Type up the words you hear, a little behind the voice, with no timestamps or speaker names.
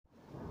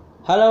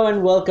Hello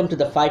and welcome to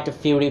the Fight of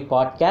Fury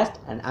podcast,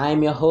 and I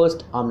am your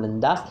host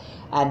Amlan Das,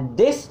 and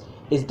this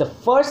is the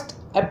first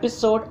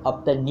episode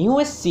of the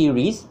newest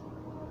series,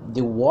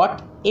 the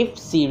What If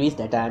series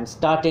that I am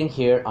starting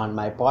here on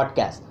my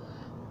podcast.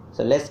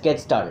 So let's get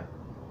started.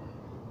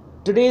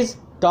 Today's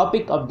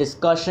topic of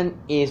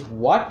discussion is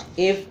what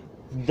if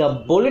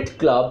the Bullet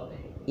Club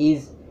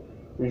is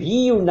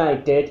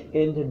reunited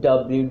in the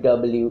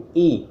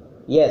WWE?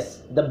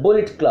 Yes, the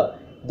Bullet Club,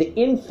 the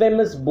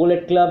infamous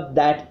Bullet Club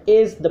that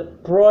is the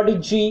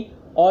prodigy,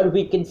 or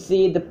we can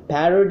say the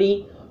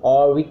parody,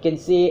 or we can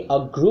say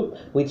a group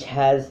which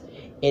has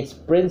its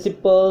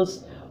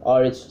principles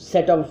or its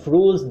set of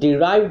rules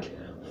derived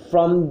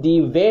from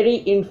the very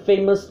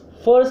infamous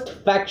first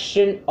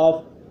faction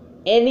of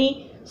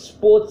any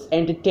sports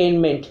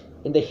entertainment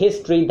in the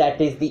history,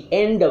 that is the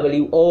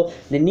NWO,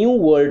 the New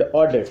World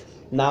Order.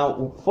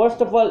 Now,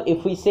 first of all,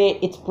 if we say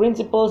its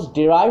principles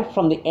derived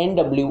from the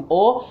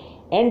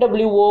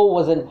NWO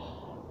was a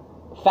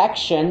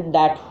faction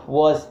that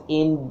was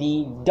in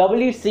the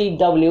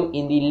WCW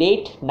in the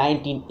late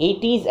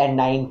 1980s and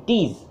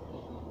 90s,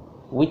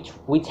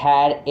 which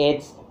had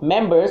its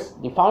members,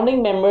 the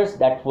founding members,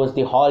 that was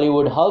the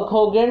Hollywood Hulk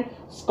Hogan,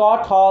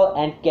 Scott Hall,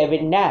 and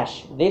Kevin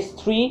Nash. These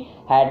three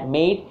had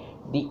made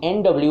the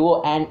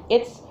NWO, and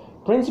its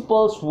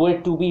principles were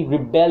to be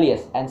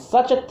rebellious, and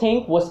such a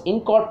thing was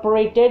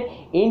incorporated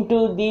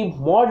into the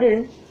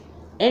modern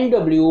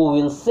NWO,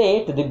 will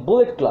say, to the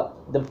Bullet Club.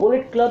 The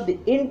Bullet Club, the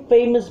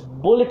infamous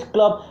Bullet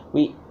Club,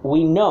 we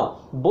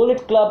know.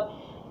 Bullet Club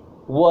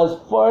was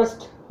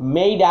first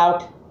made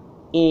out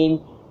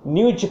in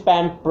New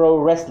Japan Pro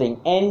Wrestling,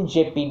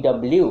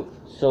 NJPW.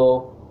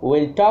 So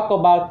we'll talk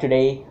about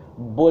today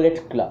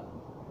Bullet Club.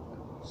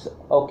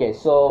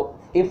 So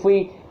if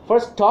we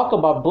first talk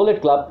about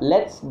Bullet Club,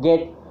 let's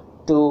get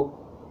to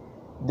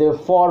the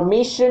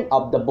formation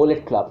of the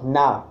Bullet Club.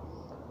 Now,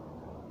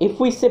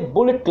 if we say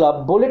Bullet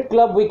Club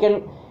we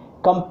can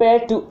compare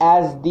to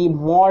as the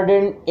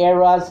modern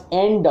era's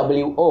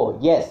NWO.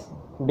 Yes,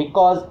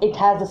 because it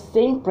has the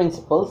same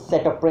principles,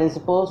 set of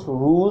principles,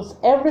 rules,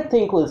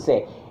 everything will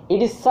say.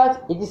 It is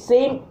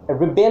same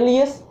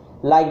rebellious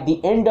like the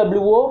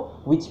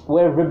NWO, which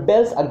were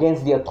rebels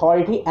against the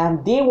authority,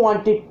 and they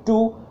wanted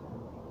to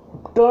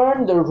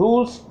turn the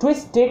rules,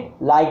 twist it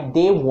like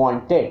they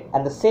wanted.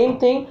 And the same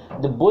thing,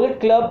 the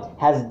Bullet Club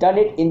has done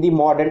it in the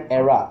modern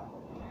era.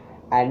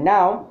 And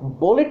now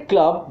Bullet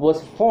Club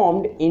was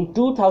formed in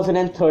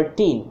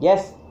 2013.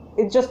 Yes,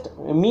 it's just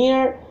a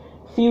mere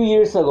few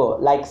years ago,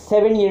 like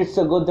 7 years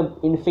ago, the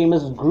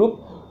infamous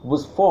group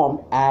was formed,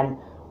 and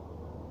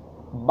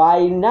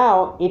by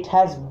now it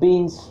has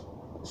been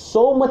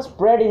so much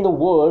spread in the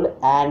world,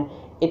 and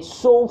it's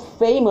so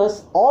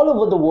famous all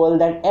over the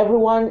world that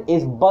everyone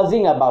is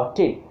buzzing about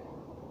it.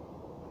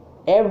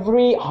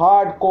 Every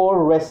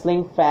hardcore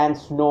wrestling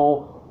fans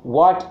know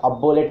what a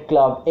Bullet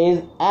Club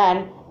is,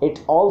 and it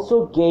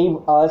also gave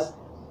us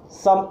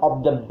some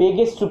of the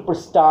biggest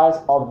superstars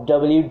of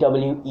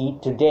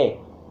WWE today.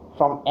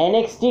 From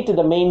NXT to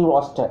the main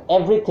roster,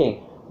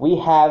 everything we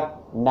have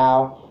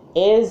now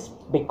is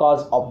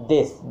because of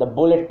this, the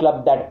Bullet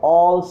Club that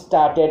all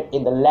started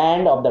in the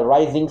land of the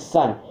rising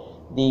sun.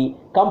 The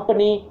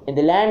company in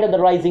the land of the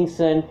rising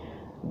sun,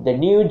 the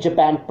New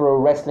Japan Pro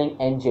Wrestling,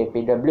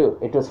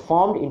 NJPW. It was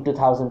formed in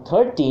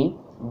 2013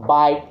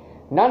 by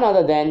none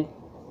other than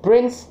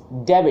Prince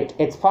Devitt.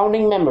 Its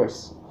founding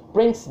members,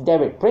 Prince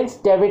Devitt. Prince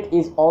Devitt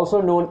is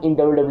also known in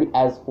WWE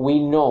as, we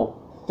know,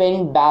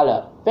 Finn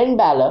Balor. Finn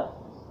Balor,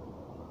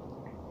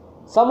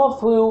 some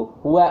of you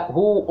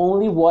who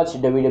only watch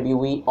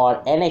WWE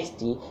or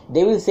NXT,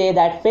 they will say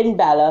that Finn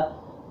Balor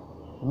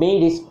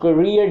made his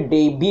career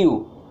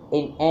debut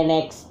in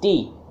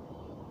NXT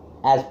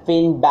as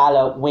Finn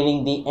Balor,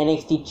 winning the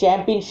NXT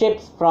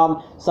championships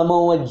from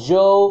Samoa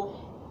Joe,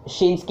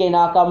 Shinsuke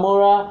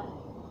Nakamura,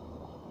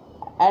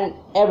 and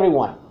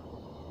everyone.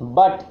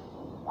 But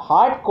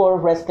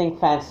hardcore wrestling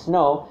fans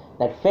know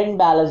that Finn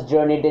Balor's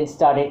journey didn't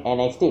start in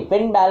NXT.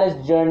 Finn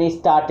Balor's journey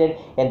started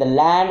in the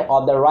land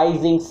of the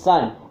rising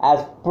sun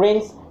as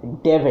Prince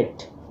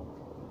Devitt.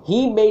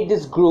 He made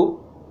this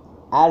group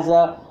as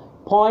a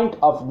point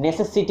of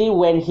necessity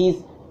when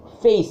his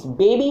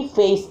baby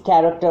face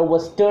character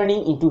was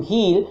turning into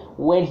heel,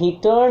 when he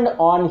turned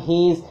on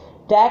his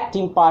tag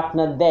team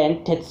partner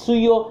then,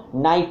 Tetsuya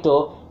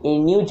Naito,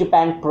 in New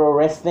Japan Pro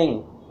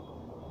Wrestling.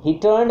 He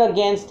turned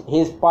against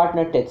his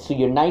partner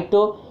Tetsuya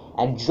Naito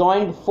and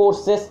joined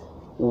forces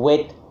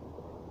with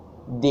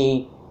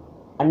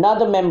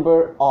another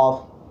member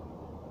of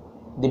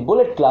the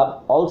Bullet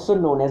Club, also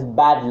known as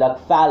Bad Luck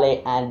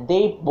Fale, and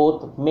they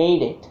both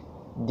made it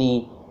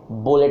the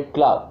Bullet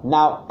Club.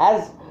 Now,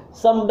 as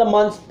some of the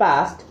months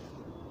passed,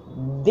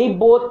 they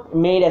both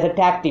made as a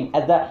tag team,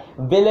 as a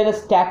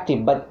villainous tag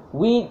team, but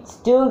we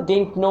still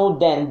didn't know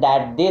then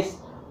that this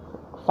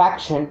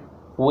faction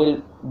will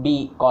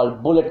be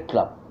called Bullet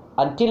Club,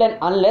 until and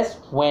unless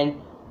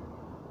when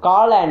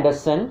Carl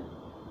Anderson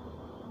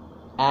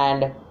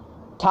and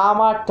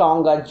Tama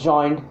Tonga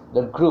joined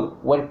the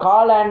group. When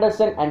Carl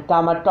Anderson and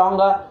Tama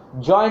Tonga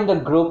joined the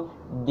group,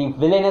 the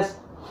villainous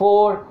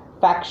 4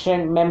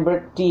 faction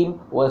member team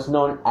was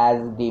known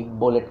as the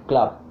Bullet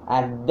Club.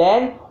 And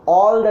then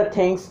all the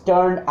things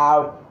turned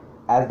out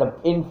as the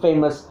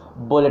infamous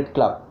Bullet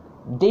Club.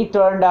 They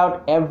turned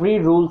out every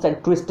rules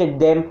and twisted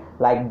them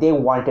like they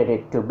wanted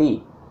it to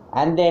be.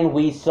 And then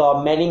we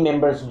saw many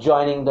members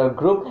joining the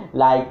group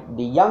like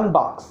the Young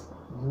Bucks,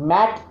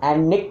 Matt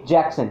and Nick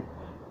Jackson,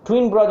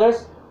 twin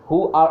brothers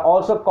who are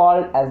also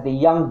called as the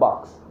Young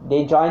Bucks.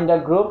 They joined the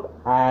group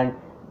and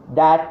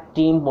that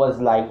team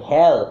was like,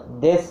 hell,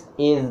 this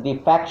is the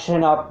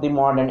faction of the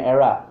modern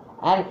era.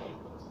 And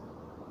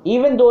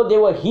even though they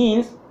were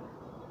heels,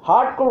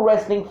 hardcore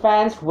wrestling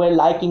fans were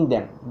liking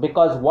them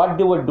because what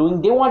they were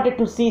doing, they wanted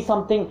to see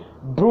something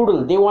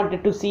brutal. They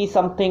wanted to see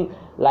something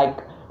like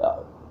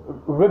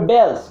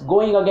rebels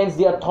going against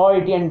the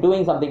authority and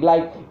doing something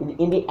like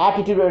in the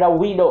Attitude Era.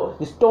 We know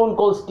the Stone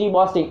Cold Steve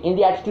Austin. In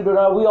the Attitude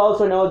Era, we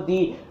also know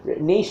the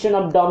Nation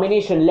of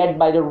Domination led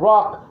by The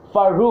Rock,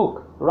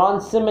 Farouk,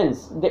 Ron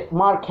Simmons,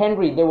 Mark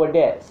Henry. They were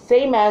there.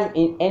 Same as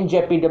in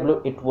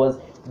NJPW, it was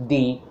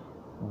the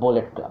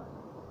Bullet Club.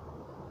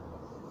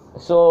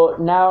 So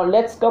now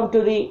let's come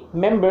to the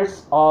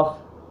members of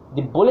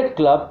the Bullet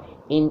Club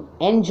in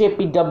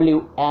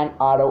NJPW and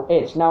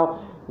ROH.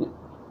 Now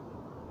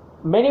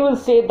many will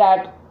say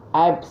that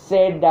I've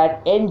said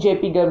that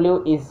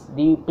NJPW is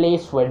the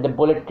place where the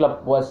Bullet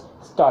Club was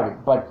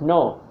started, but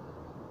no.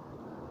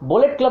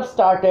 Bullet Club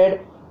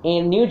started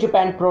in New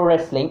Japan Pro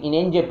Wrestling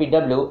in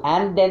NJPW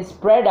and then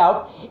spread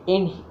out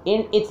in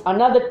its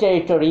another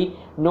territory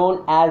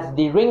known as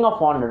the Ring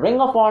of Honor. Ring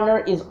of Honor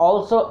is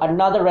also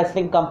another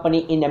wrestling company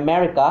in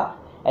America.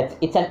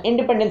 It's an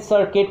independent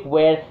circuit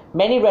where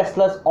many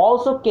wrestlers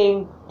also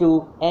came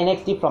to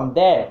NXT from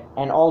there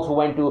and also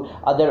went to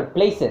other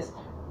places.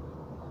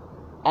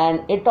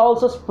 And it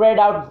also spread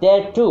out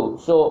there too.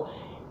 So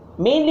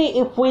mainly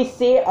if we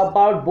say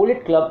about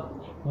Bullet Club,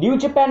 New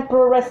Japan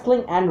Pro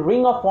Wrestling and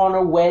Ring of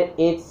Honor were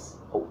its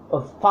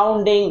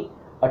founding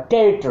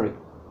territory,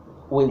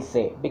 we'll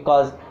say,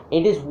 because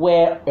it is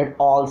where it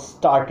all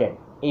started.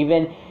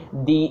 Even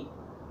the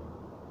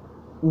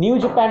New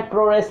Japan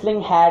Pro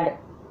Wrestling had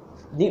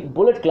the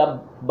Bullet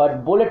Club,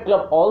 but Bullet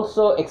Club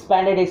also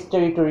expanded its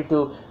territory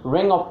to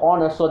Ring of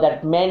Honor so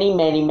that many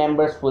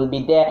members will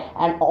be there.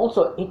 And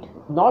also it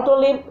not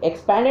only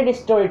expanded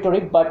its territory,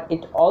 but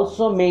it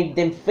also made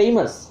them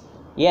famous.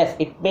 Yes,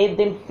 it made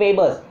them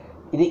famous,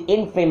 the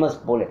infamous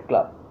Bullet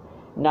Club.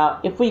 Now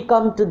if we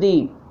come to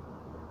the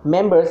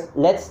members,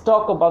 let's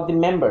talk about the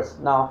members.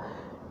 Now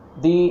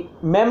the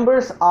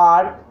members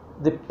are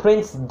the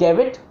Prince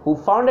Devitt, who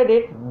founded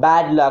it,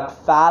 Bad Luck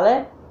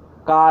Fale,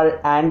 Carl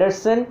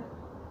Anderson,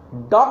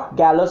 Doc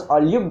Gallows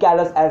or Luke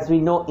Gallows as we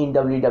know in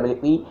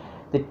WWE,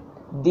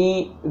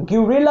 the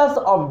Guerrillas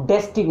of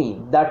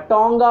Destiny, the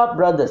Tonga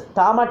brothers,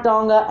 Tama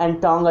Tonga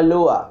and Tonga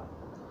Loa.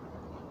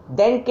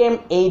 Then came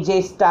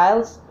AJ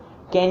Styles,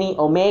 Kenny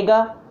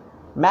Omega,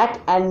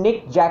 Matt and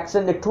Nick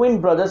Jackson, the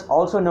twin brothers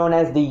also known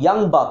as the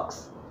Young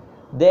Bucks.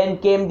 Then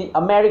came the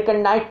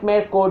American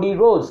Nightmare, Cody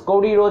Rhodes.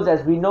 Cody Rhodes,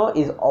 as we know,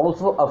 is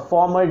also a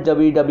former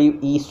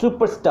WWE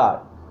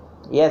superstar.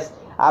 Yes,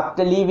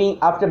 after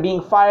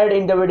being fired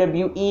in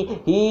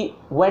WWE, he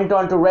went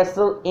on to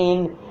wrestle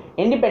in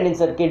independent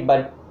circuit,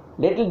 but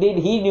little did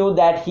he knew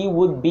that he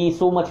would be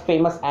so much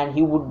famous and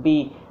he would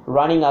be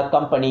running a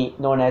company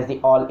known as the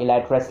All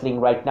Elite Wrestling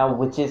right now,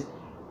 which is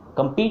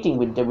competing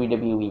with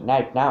WWE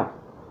right now.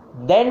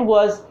 Then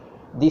was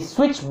the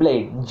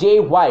Switchblade, Jay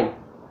White.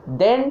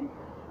 Then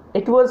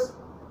it was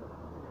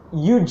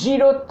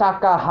Yujiro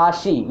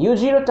Takahashi.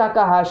 Yujiro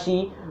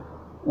Takahashi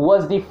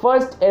was the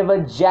first ever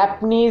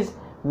Japanese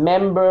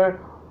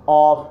member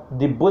of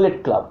the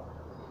Bullet Club.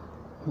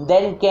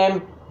 Then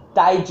came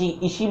Taiji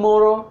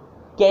Ishimuro,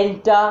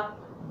 Kenta,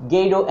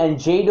 Gedo and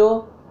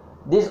Jado.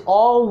 These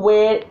all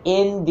were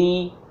in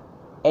the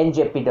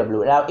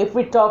NJPW. Now if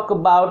we talk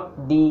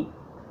about the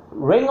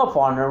Ring of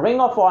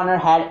Honor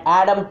had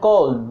Adam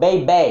Cole,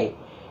 Bay.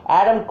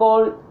 Adam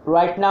Cole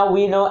right now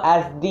we know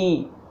as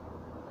the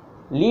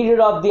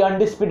leader of the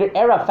Undisputed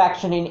Era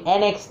faction in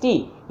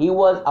NXT. He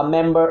was a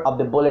member of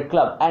the Bullet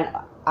Club, and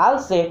I'll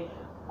say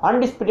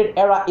Undisputed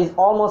Era is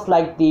almost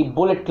like the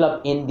Bullet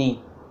Club in the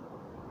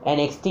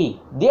NXT.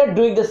 They are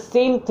doing the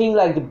same thing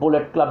like the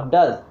Bullet Club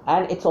does,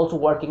 and it's also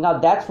working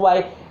out. That's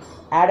why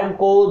Adam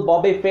Cole,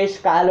 Bobby Fish,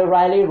 Kyle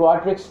O'Reilly,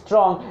 Roderick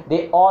Strong,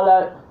 they all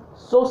are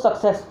so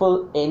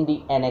successful in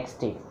the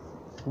NXT.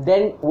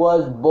 Then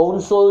was Bone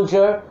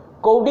Soldier,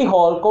 Cody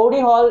Hall.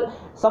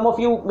 Some of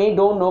you may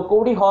don't know,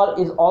 Cody Hall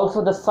is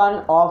also the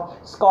son of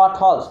Scott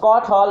Hall.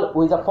 Scott Hall,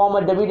 who is a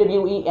former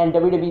WWE and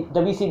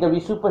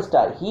WCW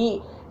superstar.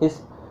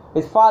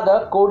 His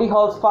father, Cody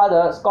Hall's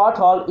father, Scott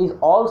Hall, is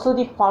also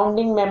the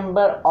founding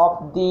member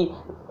of the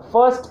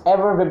first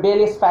ever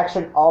rebellious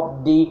faction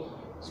of the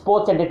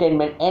sports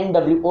entertainment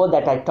NWO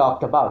that I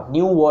talked about,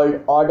 New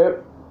World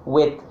Order,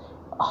 with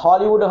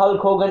Hollywood Hulk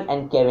Hogan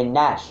and Kevin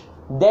Nash.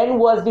 Then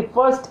was the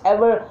first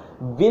ever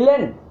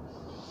villain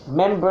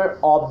member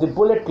of the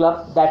Bullet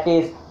Club, that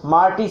is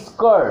Marty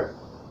Scurll.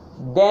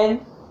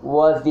 Then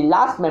was the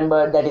last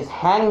member, that is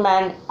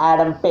Hangman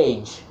Adam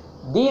Page.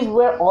 These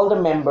were all the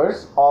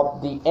members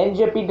of the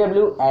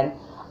NJPW and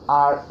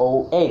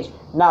ROH.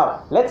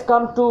 Now let's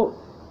come to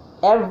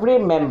every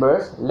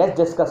members. Let's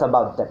discuss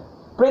about them.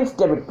 Prince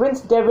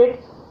Devitt.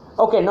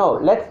 Okay, no,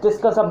 let's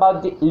discuss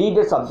about the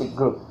leaders of the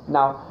group.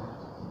 Now,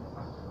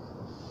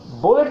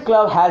 Bullet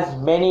Club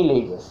has many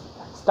leaders,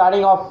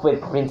 starting off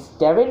with Prince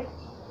Devitt,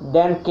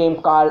 then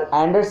came Carl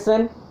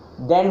Anderson,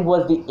 then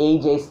was the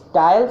AJ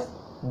Styles,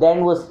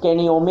 then was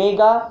Kenny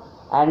Omega,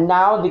 and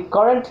now the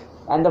current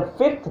and the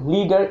fifth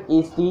leader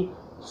is the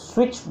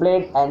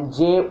Switchblade and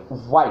Jay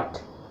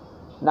White.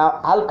 Now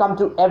I'll come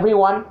to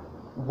everyone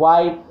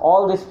why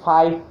all these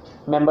 5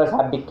 members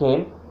have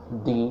became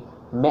the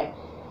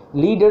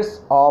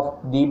leaders of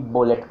the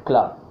Bullet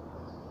Club.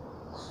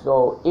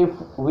 So if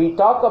we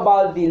talk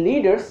about the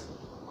leaders,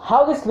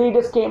 how these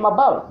leaders came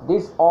about,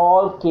 this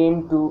all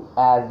came to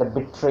as the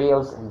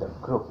betrayals in the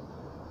group.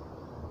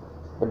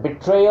 The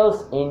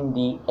betrayals in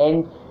the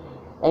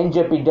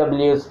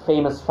NJPW's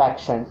famous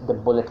faction, the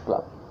Bullet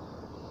Club.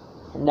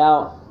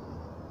 Now,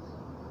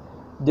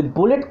 the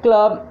Bullet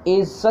Club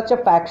is such a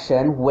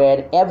faction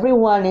where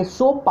everyone is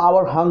so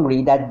power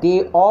hungry that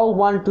they all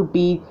want to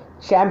be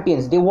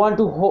champions. They want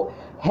to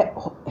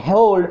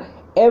hold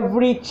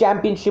every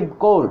championship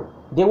gold.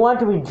 They want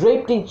to be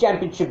draped in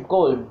championship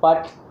gold,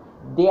 but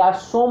they are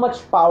so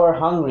much power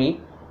hungry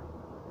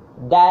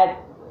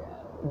that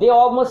they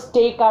almost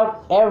take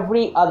out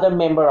every other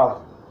member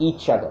of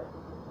each other.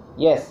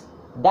 Yes,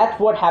 that's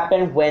what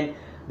happened when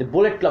the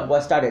Bullet Club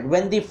was started.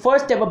 When the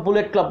first ever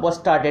Bullet Club was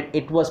started,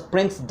 it was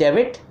Prince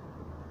Devitt,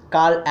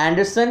 Carl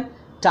Anderson,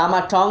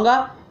 Tama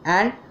Tonga,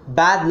 and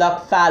Bad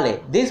Luck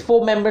Fale. These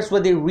 4 members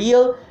were the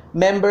real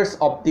members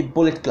of the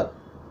Bullet Club,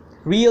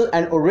 real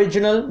and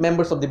original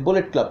members of the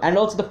Bullet Club, and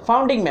also the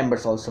founding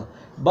members also.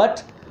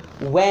 But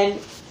when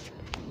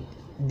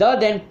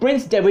then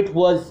Prince Devitt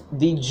was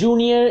the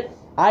junior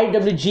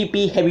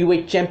IWGP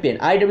heavyweight champion,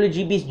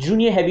 IWGP's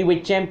junior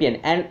heavyweight champion,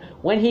 and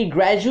when he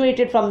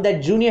graduated from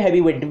that junior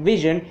heavyweight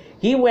division,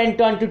 he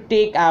went on to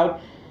take out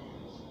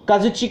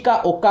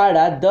Kazuchika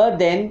Okada,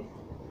 then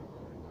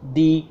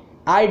the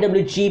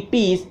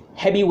IWGP's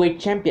heavyweight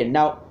champion.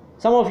 Now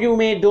some of you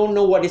may don't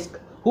know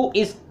who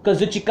is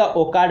Kazuchika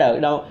Okada.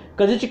 Now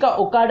Kazuchika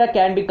Okada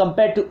can be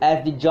compared to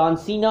as the John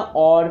Cena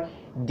or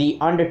the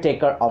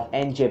Undertaker of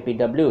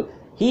NJPW.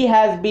 He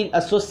has been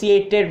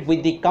associated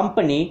with the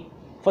company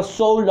for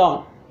so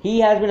long. He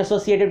has been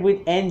associated with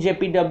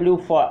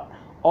NJPW for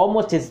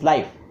almost his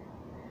life,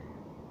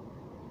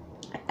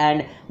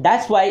 and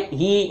that's why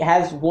he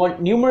has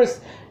won numerous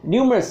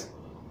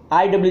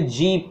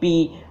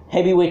IWGP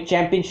heavyweight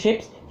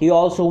championships. He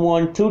also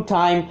won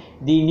 2-time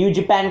the New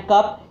Japan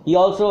Cup. He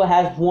also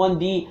has won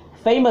the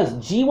famous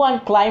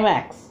G1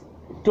 Climax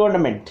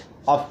tournament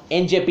of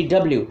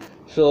NJPW.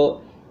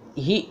 So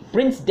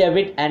Prince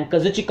Devitt and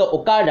Kazuchika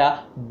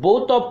Okada,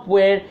 both of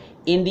were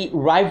in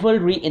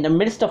the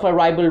midst of a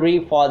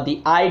rivalry for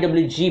the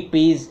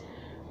IWGP's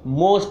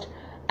most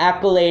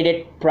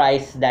accoladed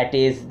prize, that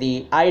is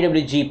the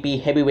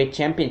IWGP Heavyweight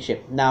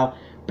Championship. Now,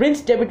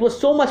 Prince Devitt was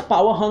so much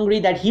power hungry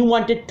that he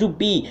wanted to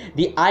be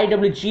the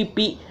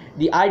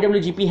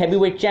IWGP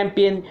Heavyweight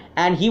Champion,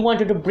 and he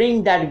wanted to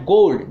bring that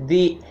gold,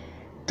 the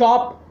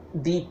top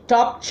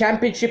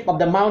championship of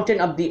the mountain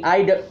of the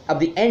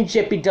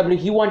NJPW.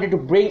 He wanted to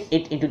bring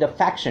it into the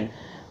faction.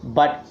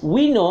 But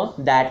we know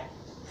that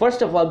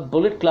first of all,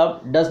 Bullet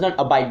Club does not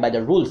abide by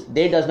the rules.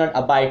 They does not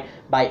abide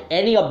by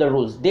any of the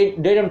rules. They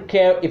don't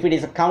care if it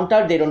is a count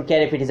out. They don't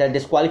care if it is a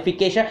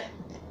disqualification.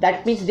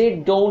 That means they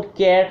don't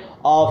care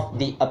of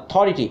the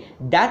authority.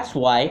 That's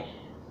why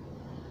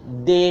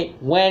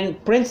when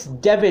Prince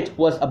Devitt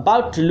was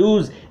about to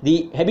lose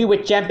the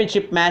heavyweight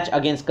championship match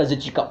against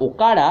Kazuchika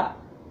Okada,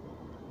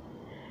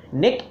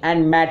 Nick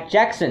and Matt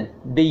Jackson,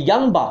 the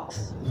Young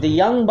Bucks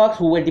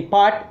who were the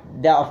part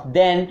of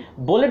then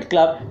Bullet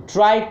Club,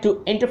 tried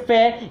to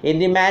interfere in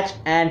the match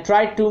and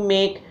tried to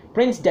make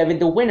Prince Devitt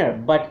the winner.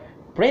 But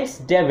Prince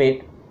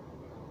Devitt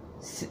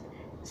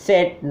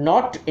said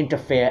not to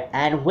interfere,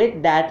 and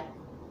with that,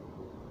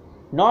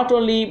 not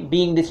only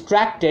being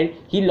distracted,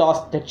 he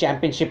lost the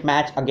championship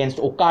match against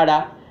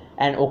Okada,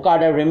 and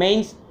Okada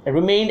remained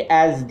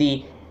as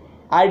the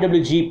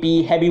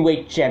IWGP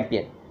heavyweight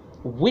champion,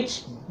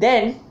 which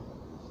then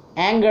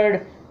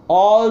angered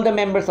all the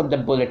members of the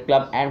Bullet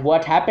Club. And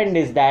what happened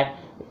is that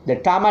the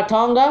Tama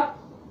Tonga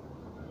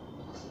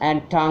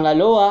and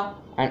Tangaloa,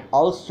 and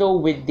also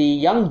with the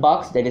Young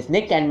Bucks, that is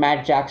Nick and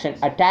Matt Jackson,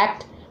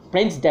 attacked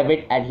Prince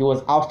Devitt, and he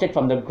was ousted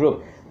from the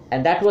group.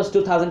 And that was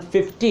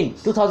 2015.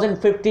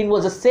 2015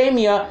 was the same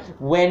year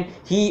when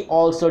he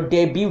also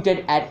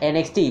debuted at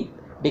NXT,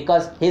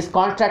 because his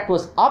contract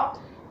was up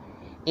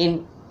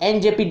in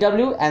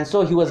NJPW, and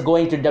so he was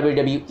going to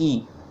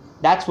WWE.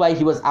 That's why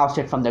he was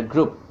ousted from the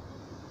group.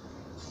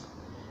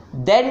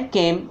 Then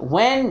came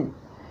that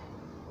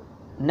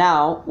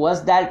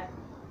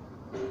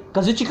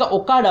Kazuchika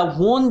Okada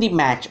won the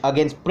match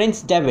against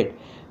Prince Devitt,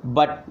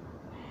 but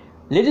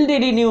little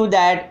did he knew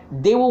that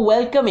they were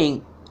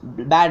welcoming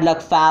Bad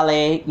Luck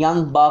Fale,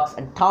 Young Bucks,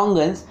 and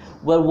Tongans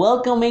were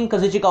welcoming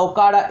Kazuchika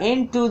Okada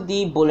into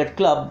the Bullet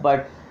Club,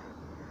 but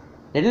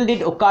little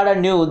did Okada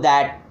knew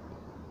that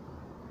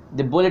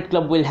the Bullet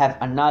Club will have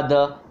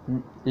another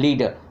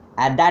leader,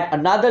 and that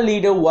another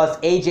leader was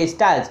AJ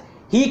Styles.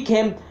 He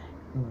came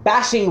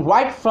bashing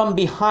right from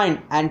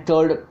behind and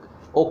told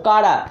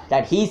Okada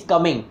that he's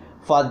coming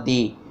for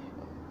the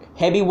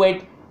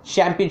heavyweight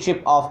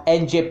championship of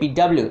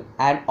NJPW,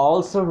 and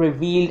also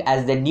revealed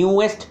as the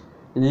newest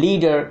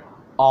leader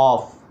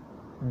of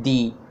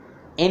the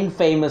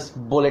infamous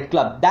Bullet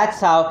Club. That's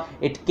how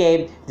it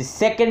came the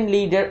second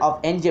leader of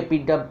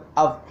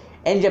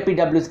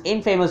NJPW's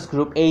infamous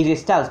group, AJ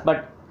Styles.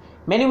 But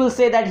many will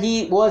say that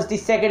he was the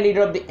second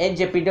leader of the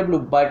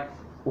NJPW, but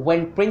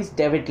when Prince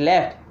Devitt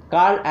left,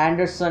 Carl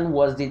Anderson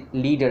was the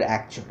leader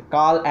actually.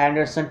 Carl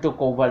Anderson took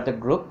over the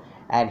group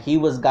and he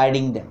was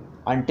guiding them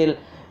until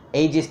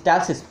AJ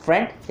Styles,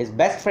 his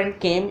best friend,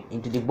 came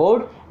into the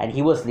board and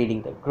he was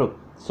leading the group.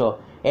 So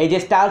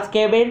AJ Styles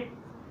came in,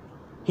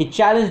 he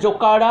challenged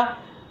Okada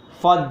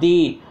for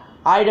the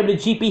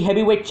IWGP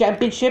Heavyweight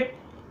Championship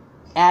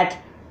at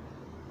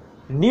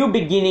New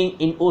Beginning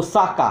in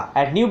Osaka.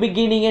 At New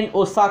Beginning in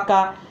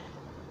Osaka,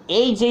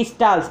 AJ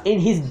Styles, in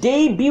his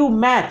debut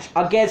match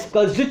against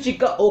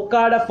Kazuchika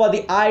Okada for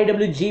the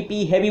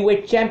IWGP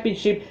Heavyweight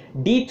Championship,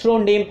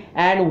 dethroned him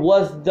and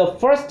was the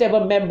first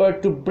ever member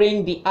to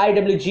bring the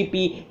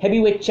IWGP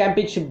Heavyweight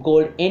Championship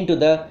gold into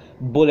the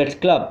Bullet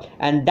Club.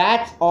 And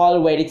that's all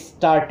where it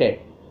started.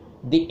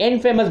 The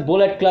infamous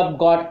Bullet Club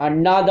got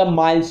another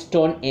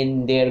milestone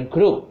in their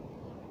group.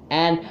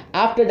 And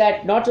after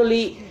that, not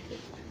only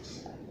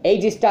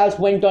AJ Styles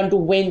went on to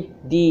win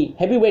the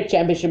heavyweight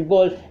championship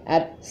gold,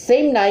 at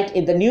same night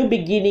in the New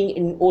Beginning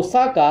in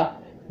Osaka,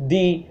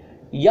 the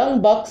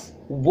Young Bucks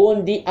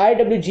won the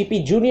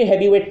IWGP Junior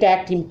Heavyweight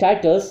Tag Team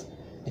titles.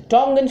 The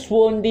Tongans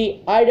won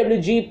the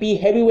IWGP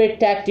Heavyweight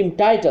Tag Team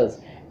titles,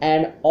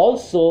 and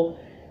also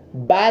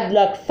Bad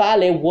Luck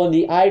Fale won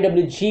the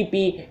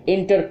IWGP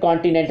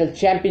Intercontinental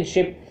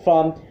Championship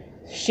from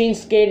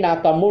Shinsuke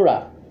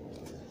Nakamura.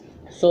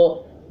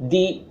 So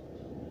the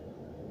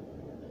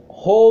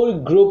whole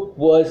group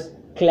was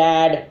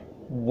clad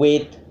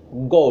with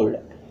gold.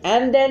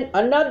 And then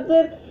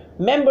another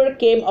member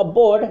came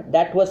aboard,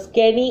 that was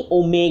Kenny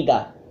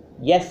Omega.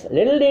 Yes,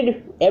 little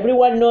did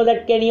everyone know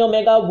that Kenny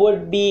Omega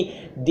would be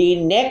the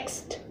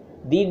next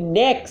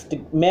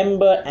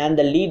member and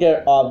the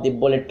leader of the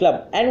Bullet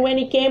Club. And when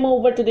he came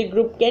over to the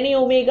group, Kenny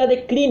Omega the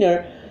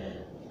Cleaner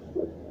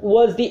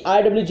was the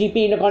IWGP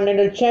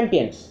Intercontinental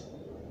Champion,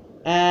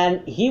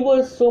 and he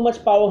was so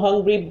much power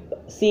hungry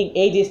seeing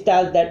AJ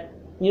Styles that,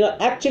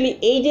 actually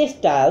AJ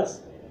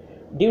Styles,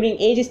 during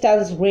AJ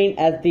Styles' reign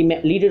as the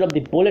leader of the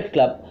Bullet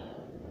Club,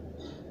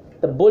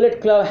 the Bullet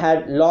Club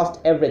had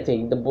lost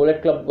everything. The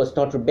Bullet Club was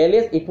not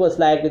rebellious. It was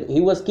like he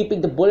was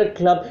keeping the Bullet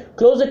Club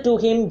closer to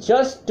him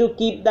just to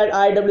keep that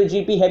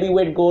IWGP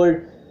heavyweight gold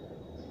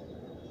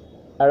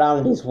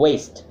around his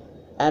waist.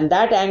 And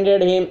that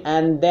angered him,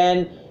 and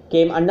then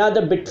came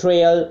another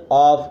betrayal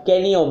of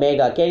Kenny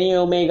Omega. Kenny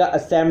Omega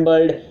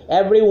assembled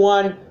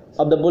everyone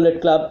of the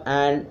Bullet Club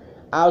and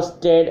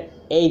ousted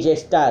AJ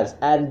Styles.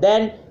 And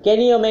then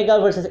Kenny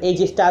Omega versus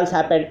AJ Styles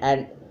happened,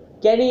 and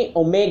Kenny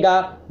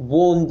Omega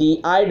won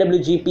the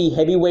IWGP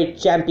Heavyweight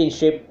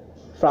Championship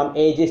from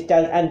AJ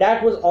Styles. And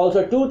that was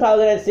also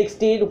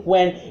 2016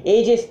 when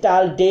AJ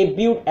Styles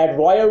debuted at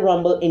Royal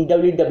Rumble in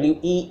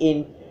WWE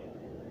in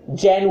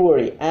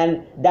January,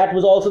 and that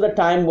was also the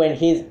time when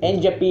his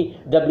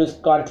NJPW's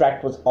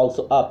contract was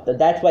also up.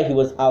 That's why he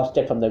was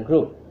ousted from the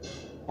group.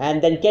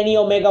 And then Kenny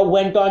Omega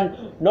went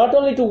on not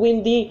only to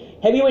win the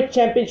heavyweight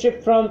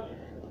championship from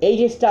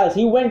AJ Styles,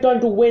 he went on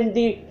to win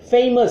the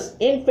infamous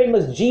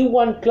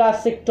G1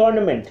 Classic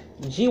tournament.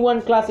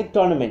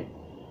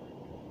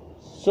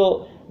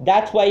 So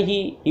that's why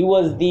he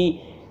was the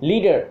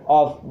leader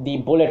of the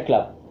Bullet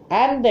Club.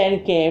 And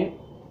then came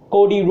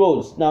Cody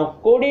Rhodes. Now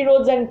Cody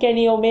Rhodes and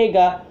Kenny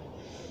Omega,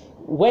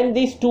 when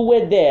these two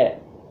were there,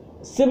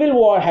 civil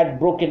war had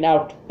broken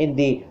out in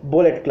the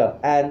Bullet Club,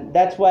 and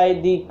that's why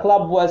the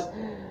club was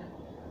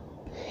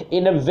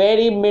in a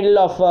very middle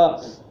of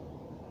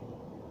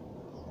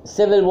a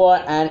civil war,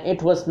 and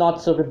it was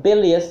not so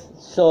rebellious.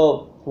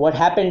 So what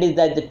happened is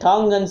that the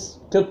Tongans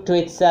took to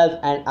itself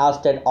and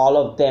ousted all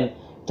of them,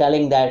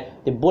 telling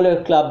that the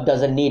Bullet Club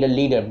doesn't need a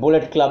leader.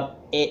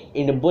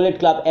 In the Bullet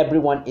Club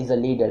everyone is a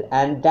leader.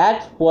 And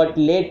that's what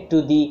led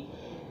to the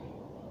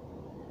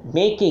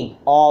making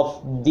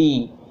of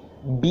the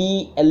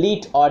B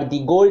Elite, or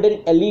the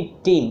Golden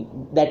Elite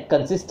team, that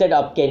consisted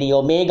of Kenny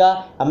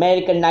Omega,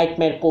 American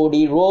Nightmare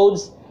Cody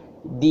Rhodes,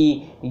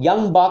 the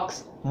Young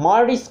Bucks,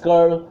 Marty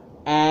Scurll,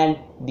 and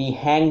the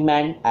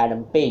Hangman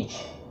Adam Page.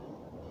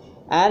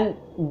 And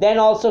then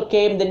also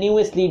came the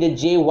newest leader,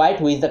 Jay White,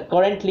 who is the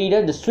current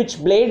leader, the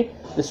Switchblade.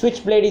 The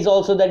Switchblade is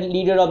also the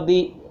leader of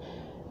the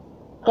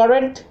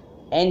current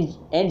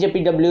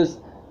NJPW's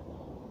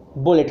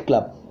Bullet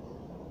Club.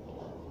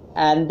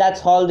 And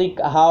that's how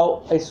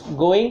it's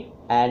going.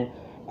 And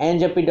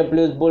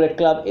NJPW's Bullet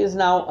Club is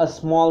now a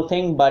small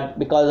thing, but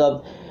because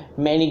of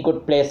many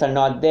good players are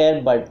not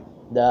there, but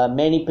the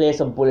many players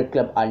of Bullet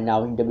Club are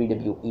now in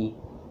WWE.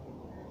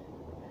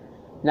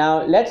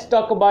 Now let's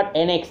talk about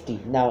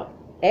NXT. Now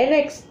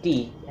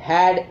NXT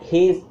had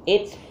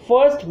its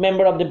first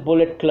member of the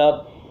Bullet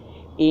Club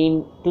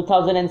in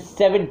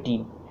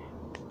 2017.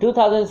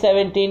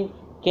 2017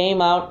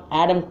 came out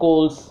Adam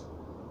Cole's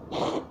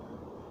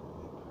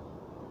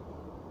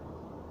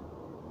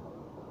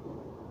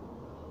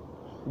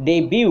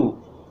debut.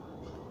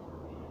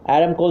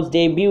 Adam Cole's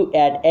debut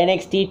at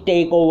NXT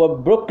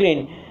TakeOver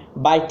Brooklyn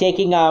by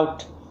taking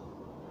out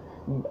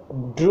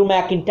Drew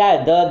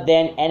McIntyre, the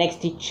then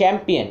NXT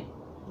champion.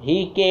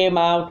 He came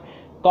out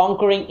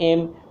conquering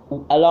him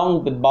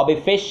along with Bobby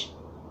Fish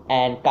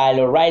and Kyle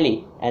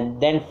O'Reilly,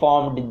 and then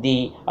formed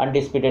the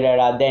Undisputed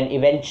Era. Then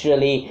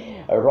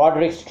eventually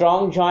Roderick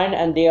Strong joined,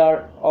 and they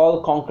are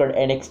all conquered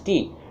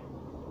NXT,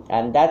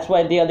 and that's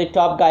why they are the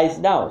top guys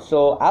now.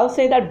 So I'll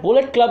say that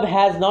Bullet Club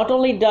has not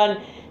only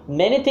done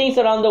many things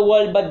around the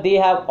world, but they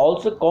have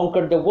also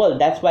conquered the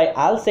world. That's why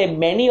I'll say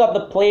many of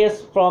the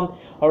players from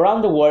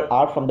around the world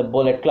are from the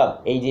Bullet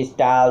Club. AJ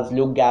Styles,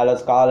 Luke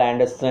Gallows, Carl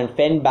Anderson,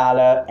 Finn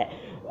Balor,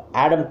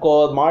 Adam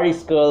Cole, Marty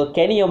Scurll,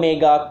 Kenny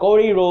Omega,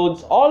 Cody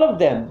Rhodes, all of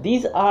them.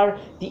 These are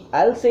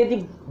I'll say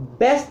the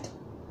best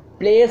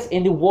players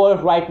in the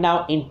world right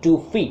now in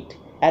 2 feet.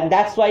 And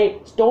that's why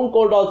Stone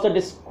Cold also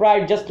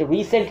described just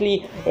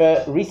recently,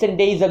 recent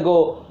days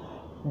ago,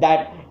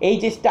 that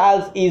AJ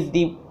Styles is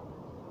the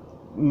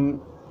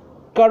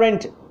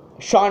current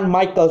Shawn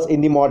Michaels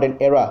in the modern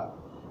era.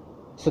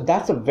 So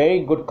that's a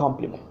very good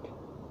compliment.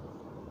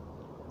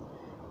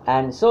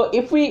 And so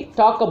if we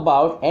talk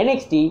about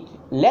NXT,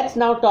 let's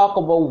now talk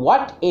about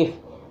what if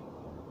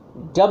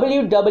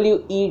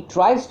WWE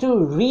tries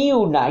to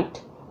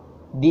reunite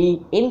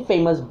the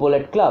infamous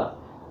Bullet Club.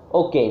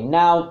 Okay,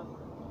 now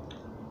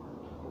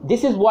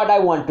this is what I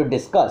want to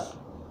discuss.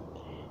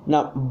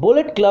 Now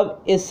Bullet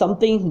Club is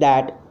something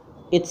that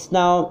it's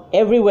now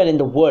everywhere in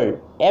the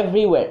world,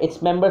 everywhere.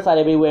 Its members are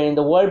everywhere in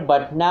the world,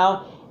 but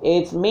now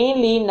it's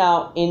mainly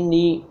now in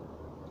the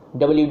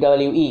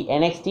WWE,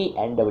 NXT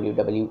and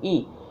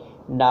WWE.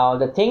 Now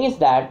the thing is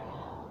that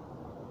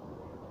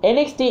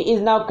NXT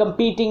is now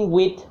competing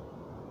with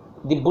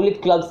the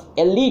Bullet Club's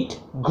elite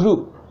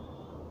group: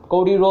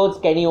 Cody Rhodes,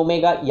 Kenny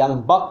Omega,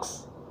 Young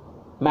Bucks,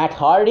 Matt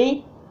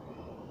Hardy,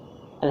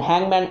 and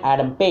Hangman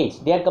Adam Page.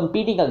 They are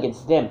competing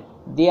against them.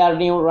 They are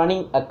now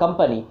running a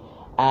company,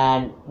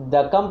 and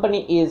the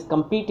company is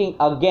competing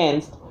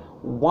against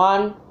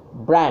one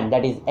brand,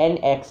 that is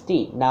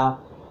NXT. Now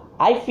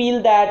I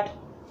feel that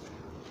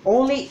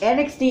only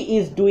NXT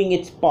is doing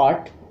its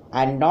part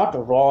and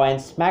not Raw and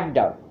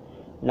SmackDown.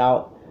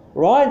 Now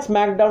Raw and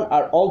SmackDown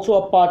are also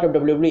a part of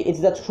WWE. It's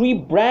the 3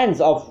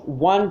 brands of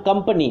one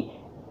company,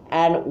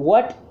 and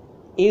what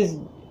is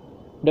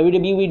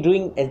WWE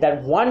doing is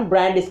that one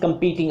brand is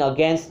competing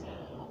against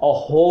a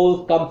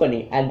whole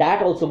company, and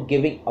that also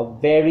giving a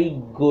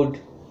very good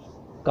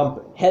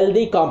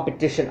healthy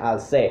competition, I'll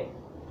say,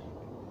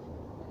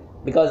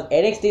 because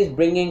NXT is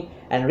bringing,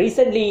 and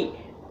recently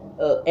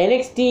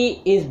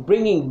NXT is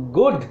bringing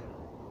good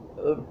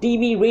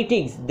TV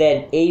ratings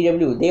than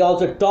AEW. They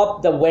also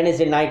top the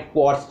Wednesday Night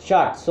Wars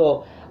chart.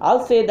 So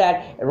I'll say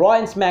that Raw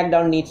and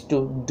SmackDown needs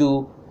to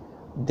do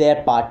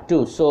their part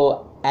too.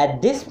 So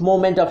at this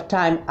moment of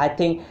time, I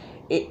think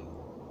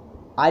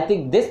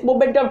this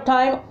moment of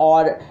time,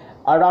 or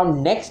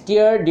around next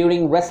year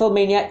during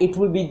WrestleMania, it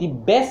will be the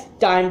best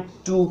time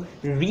to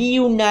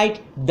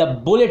reunite the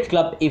Bullet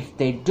Club if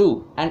they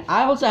do. And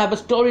I also have a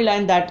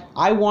storyline that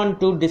I want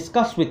to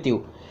discuss with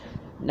you.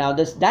 Now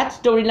that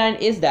storyline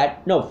is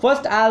that, no,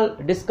 first I'll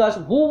discuss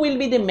who will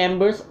be the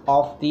members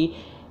of the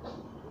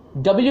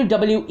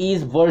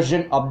WWE's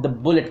version of the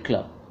Bullet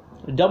Club.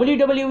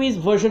 WWE's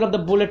version of the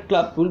Bullet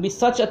Club will be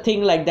such a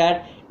thing like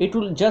that. It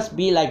will just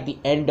be like the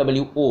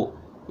NWO.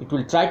 It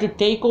will try to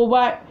take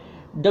over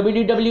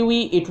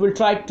WWE. It will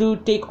try to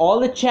take all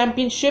the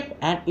championship,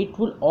 and it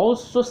will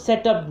also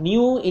set up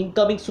new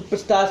incoming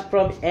superstars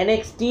from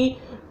NXT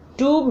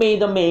to make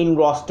the main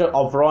roster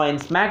of Raw and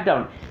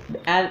SmackDown.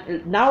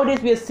 And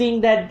nowadays we are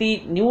seeing that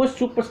the newest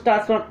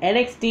superstars from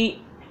NXT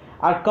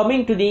are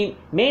coming to the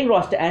main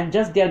roster, and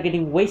just they are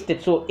getting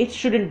wasted. So it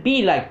shouldn't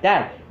be like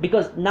that,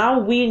 because now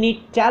we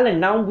need talent.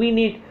 Now we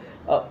need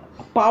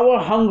power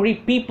hungry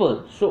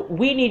people. So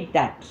we need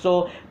that.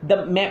 So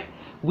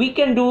we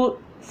can do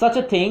such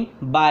a thing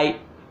by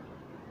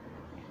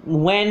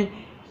when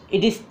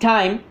it is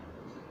time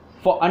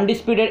for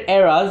Undisputed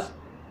Era's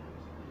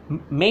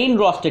main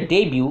roster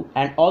debut,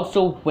 and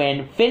also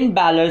when Finn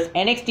Balor's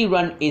NXT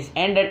run is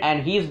ended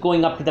and he is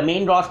going up to the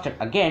main roster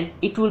again.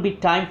 It will be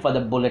time for the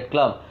Bullet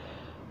Club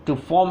to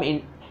form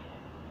in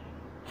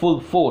full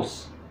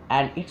force,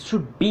 and it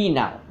should be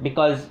now,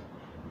 because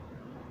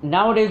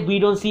nowadays we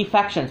don't see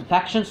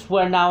factions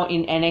were now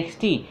in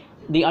NXT,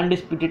 the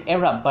Undisputed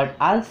Era, but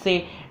I'll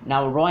say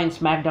now Raw and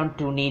SmackDown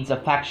too needs a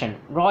faction.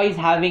 Raw is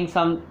having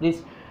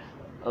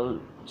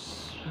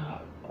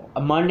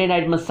a Monday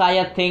Night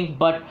Messiah thing,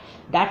 but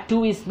that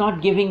too is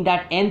not giving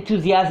that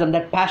enthusiasm,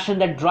 that passion,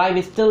 that drive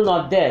is still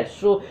not there.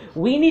 So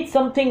we need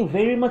something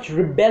very much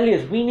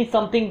rebellious. We need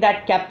something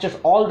that captures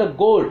all the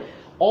gold,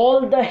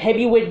 all the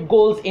heavyweight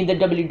goals in the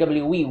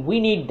WWE. We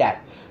need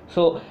that.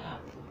 So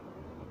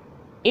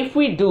if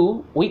we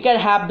do, we can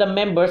have the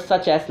members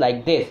such as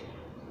like this.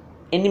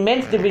 In the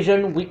men's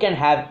division, we can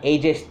have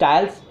AJ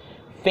Styles,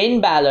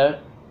 Finn Balor,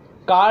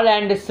 Carl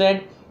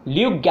Anderson,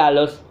 Luke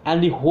Gallows,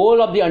 and the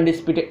whole of the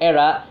Undisputed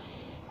Era,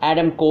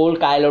 Adam Cole,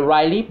 Kyle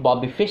O'Reilly,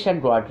 Bobby Fish,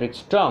 and Roderick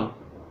Strong.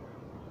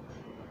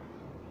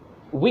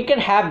 We can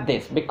have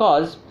this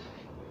because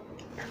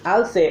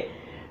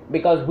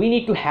because we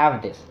need to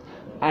have this.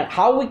 And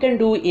how we can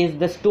do is,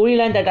 the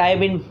storyline that I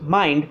have in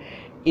mind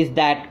is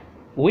that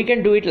we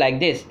can do it like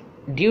this.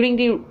 During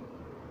the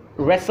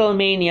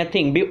WrestleMania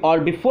thing, or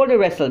before the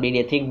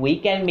WrestleMania thing, we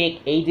can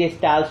make AJ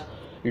Styles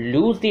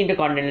lose the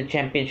Intercontinental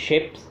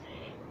Championships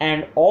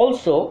and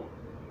also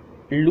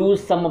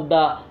lose some of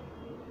the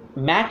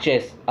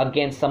matches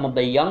against some of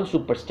the young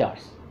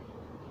superstars.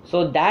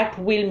 So that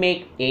will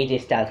make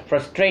AJ Styles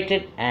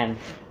frustrated and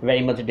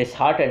very much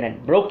disheartened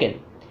and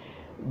broken.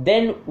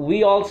 Then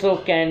we also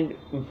can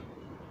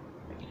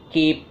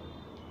keep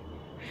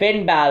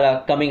Finn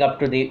Balor coming up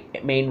to the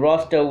main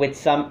roster with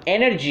some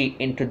energy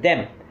into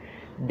them.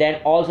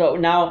 Then also,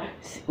 now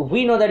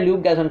we know that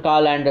Luke Gallows and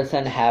Carl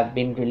Anderson have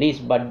been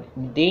released, but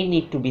they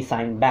need to be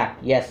signed back.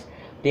 Yes,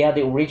 they are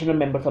the original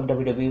members of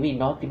WWE,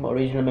 not the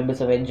original members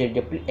of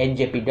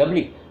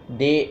NJPW.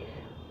 They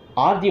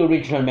are the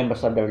original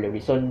members of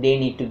WWE, so they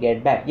need to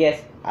get back.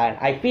 Yes, and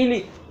I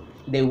feel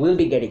they will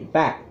be getting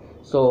back.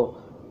 So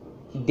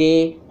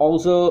they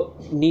also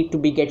need to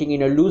be getting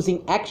in a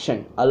losing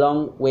action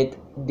along with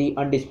the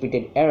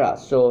Undisputed Era.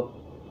 So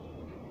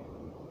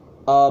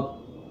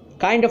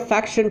kind of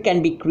faction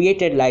can be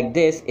created like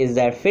this is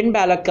that Finn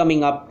Balor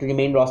coming up to the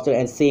main roster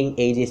and seeing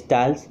AJ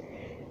Styles,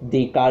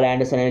 the Carl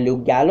Anderson and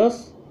Luke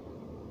Gallows,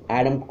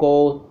 Adam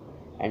Cole,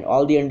 and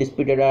all the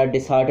Undisputed are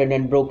disheartened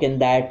and broken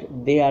that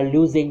they are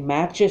losing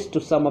matches to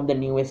some of the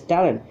newest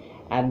talent.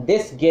 And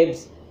this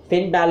gives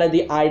Finn Balor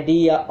the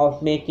idea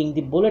of making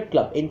the Bullet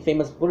Club,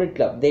 infamous Bullet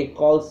Club. They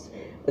call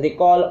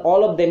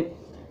all of them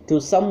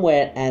to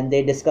somewhere and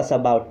they discuss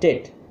about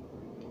it.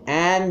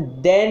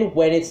 And then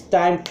when it's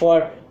time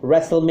for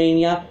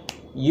WrestleMania,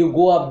 you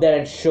go up there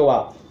and show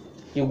up.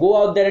 You go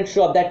out there and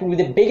show up. That will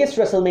be the biggest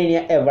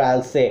WrestleMania ever,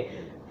 I'll say.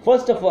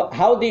 First of all,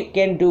 how they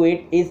can do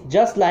it is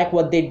just like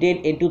what they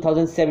did in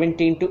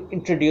 2017 to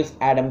introduce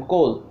Adam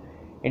Cole.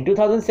 In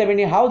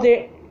 2017, how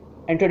they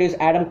introduced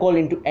Adam Cole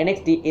into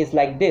NXT is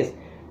like this.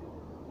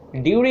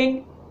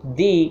 During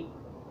the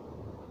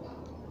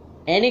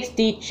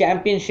NXT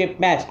Championship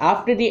match,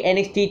 after the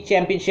NXT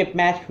Championship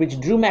match which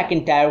Drew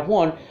McIntyre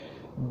won,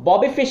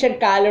 Bobby Fish and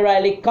Kyle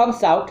O'Reilly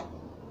comes out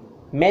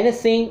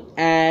menacing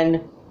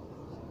and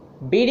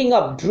beating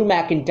up Drew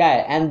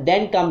McIntyre, and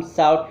then comes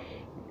out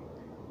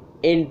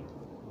in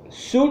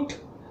suit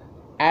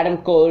Adam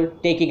Cole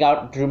taking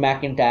out Drew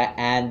McIntyre,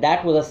 and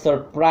that was a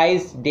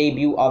surprise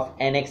debut of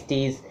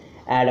NXT's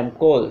Adam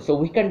Cole. So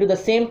we can do the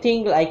same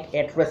thing like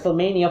at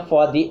WrestleMania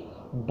for the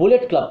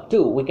Bullet Club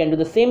too. We can do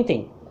the same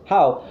thing.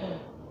 How?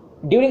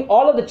 During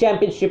all of the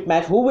championship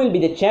match, who will be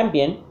the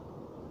champion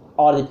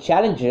or the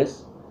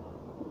challengers,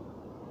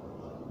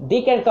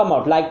 they can come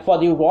out. Like for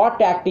the Raw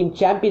Tag Team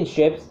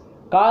Championships,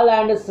 Carl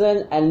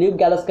Anderson and Luke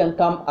Gallows can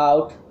come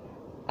out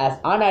as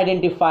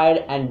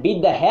unidentified and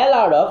beat the hell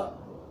out of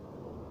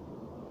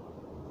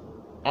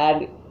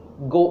and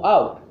go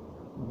out.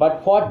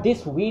 But for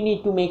this, we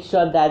need to make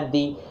sure that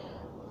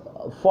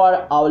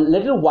for a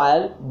little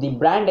while the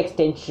brand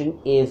extension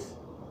is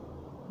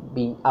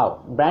being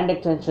out. Brand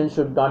extension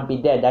should not be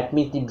there. That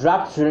means the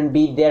draft shouldn't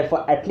be there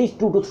for at least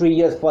 2 to 3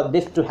 years for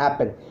this to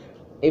happen.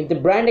 If the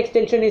brand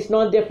extension is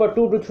not there for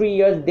 2 to 3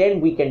 years,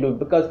 then we can do it,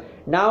 because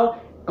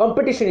now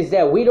competition is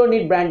there. We don't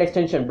need brand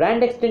extension.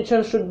 Brand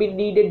extension should be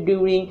needed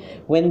during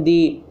when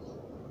the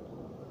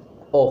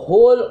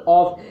whole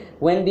of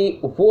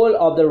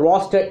the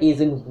roster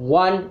is in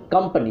one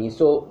company.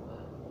 So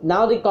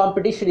now the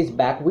competition is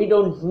back. We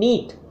don't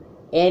need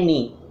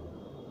any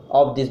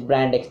of this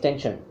brand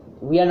extension.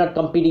 We are not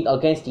competing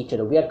against each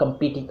other. We are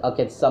competing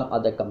against some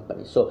other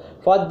company. So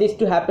for this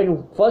to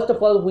happen, first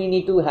of all, we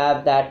need to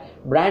have that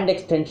brand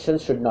extension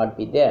should not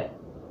be there.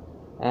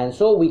 And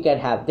so we can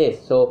have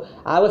this. So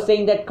I was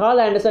saying that Carl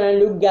Anderson and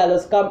Luke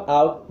Gallows come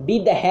out,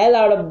 beat the hell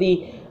out of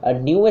the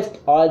newest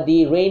or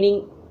the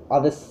reigning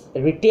or the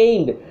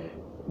retained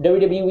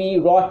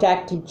WWE Raw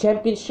Tag Team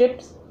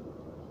Championships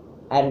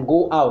and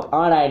go out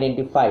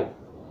unidentified.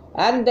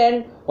 And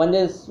then when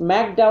the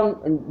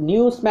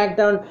new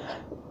SmackDown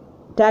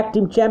Tag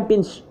Team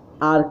Champions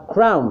are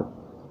crowned,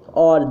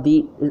 or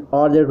the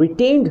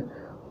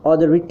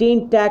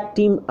retained tag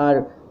team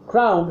are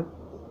crowned,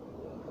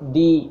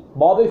 the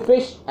Bobby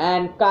Fish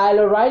and Kyle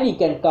O'Reilly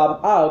can come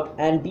out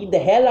and beat the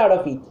hell out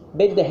of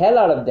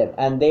them,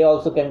 and they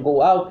also can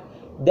go out.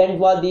 Then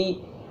for the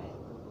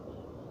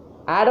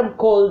Adam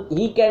Cole,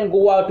 he can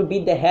go out to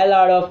beat the hell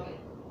out of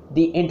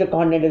the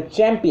Intercontinental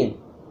Champion,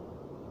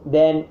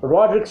 then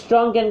Roderick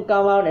Strong can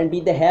come out and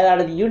beat the hell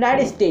out of the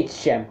United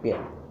States champion.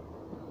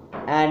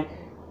 And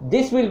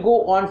this will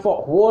go on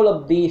for whole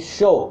of the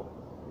show.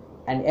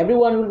 And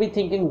everyone will be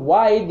thinking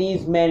why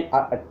these men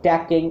are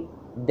attacking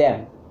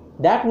them.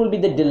 That will be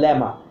the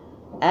dilemma.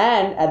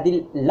 And at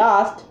the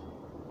last,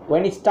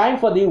 when it's time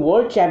for the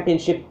World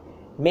Championship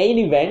main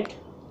event,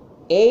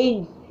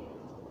 AJ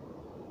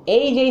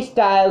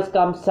Styles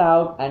comes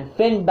out and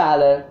Finn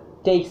Balor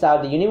takes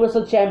out the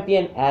Universal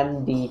Champion,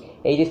 and the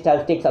AJ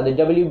Styles takes out the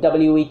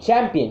WWE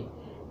Champion.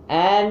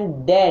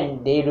 And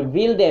then they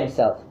reveal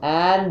themselves,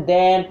 and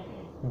then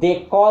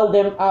they call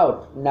them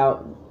out.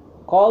 Now,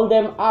 call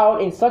them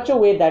out in such a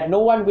way that no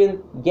one will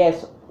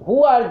guess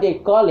who are they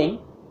calling.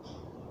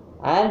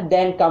 And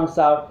then comes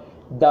out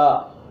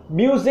the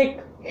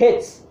music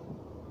hits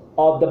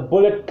of the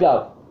Bullet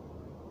Club.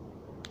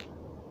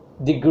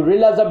 The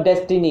Guerrillas of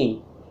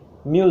Destiny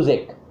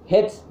music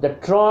hits the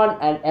Tron,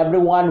 and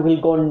everyone will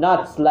go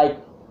nuts like,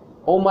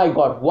 oh my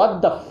god,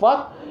 what the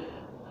fuck?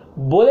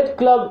 Bullet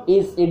Club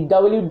is in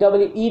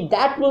WWE.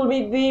 That will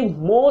be the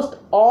most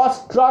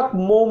awestruck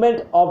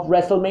moment of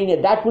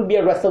WrestleMania. That will be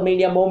a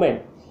WrestleMania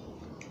moment.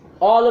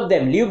 All of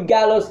them, Luke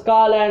Gallows,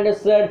 Carl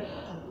Anderson,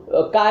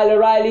 Kyle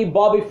O'Reilly,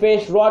 Bobby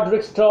Fish,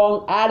 Roderick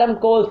Strong, Adam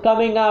Cole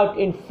coming out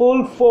in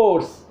full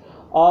force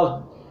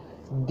of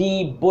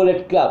the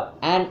Bullet Club.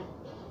 And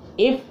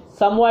if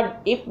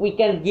we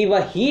can give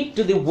a heat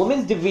to the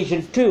women's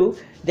division too,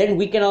 then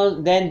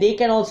they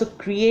can also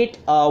create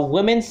a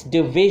women's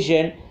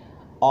division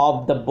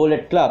of the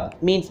Bullet Club.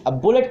 Means a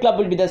Bullet Club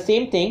will be the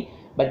same thing,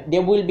 but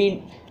there will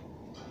be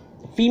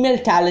female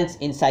talents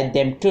inside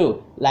them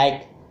too,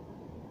 like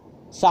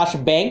Sasha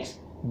Banks,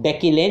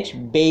 Becky Lynch,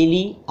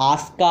 Bayley,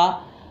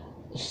 Asuka,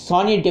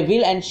 Sonya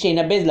Deville, and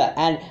Shayna Baszler.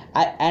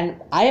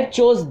 And I have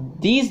chose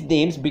these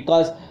names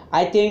because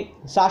I think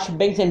Sasha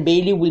Banks and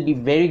Bayley will be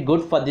very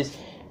good for this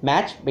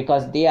match,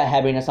 because they are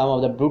having some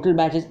of the brutal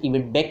matches.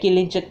 Even Becky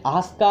Lynch and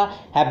Asuka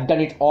have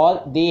done it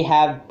all. They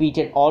have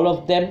beaten all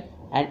of them.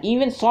 And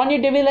even Sonya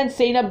Deville and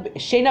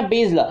Shayna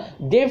Baszler,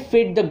 they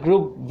fit the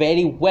group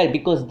very well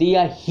because they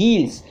are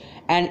heels,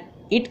 and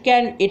it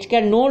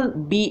can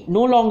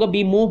no longer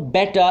be more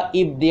better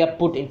if they are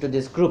put into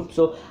this group.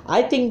 So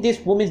I think this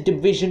women's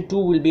division 2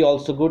 will be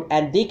also good,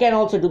 and they can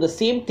also do the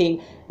same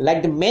thing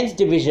like the men's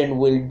division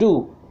will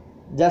do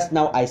just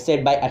now I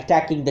said, by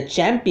attacking the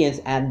champions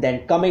and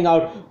then coming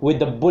out with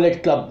the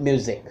Bullet Club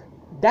music.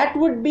 That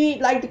would be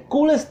like the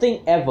coolest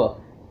thing ever.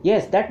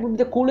 Yes, that would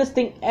be the coolest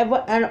thing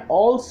ever, and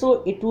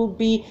also it will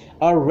be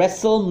a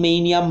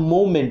WrestleMania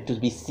moment to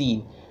be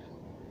seen.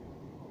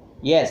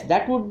 Yes,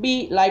 that would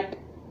be like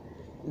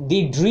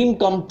the dream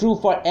come true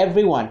for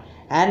everyone.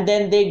 And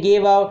then they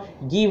give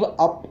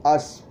up a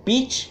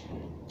speech.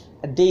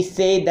 They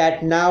say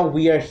that now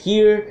we are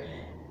here,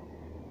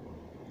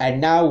 and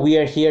now we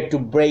are here to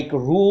break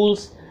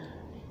rules,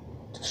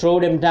 throw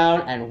them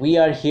down, and we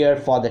are here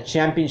for the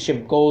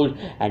championship gold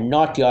and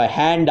not your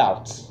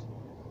handouts.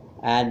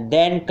 And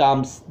then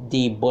comes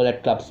the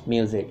Bullet Club's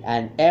music,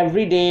 and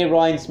every day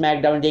Raw and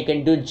SmackDown they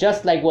can do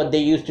just like what they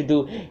used to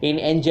do in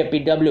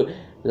NJPW.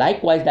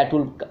 Likewise, that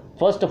will,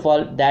 first of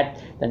all,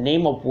 that the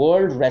name of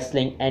World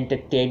Wrestling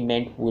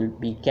Entertainment will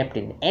be kept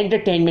in.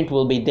 Entertainment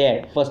will be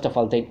there, first of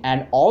all thing.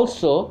 And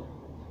also,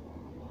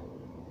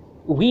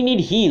 we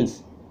need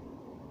heels.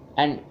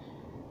 And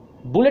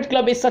Bullet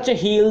Club is such a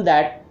heel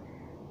that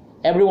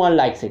everyone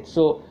likes it.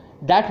 So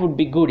that would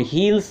be good.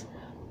 Heels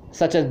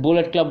such as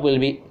Bullet Club will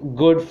be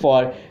good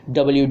for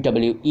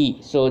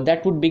WWE. So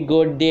that would be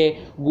good.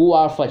 They go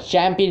out for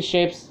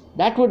championships.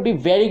 That would be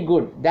very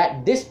good.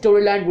 That this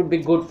storyline would be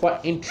good for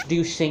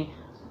introducing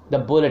the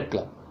Bullet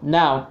Club.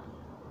 Now,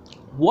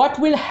 what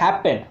will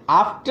happen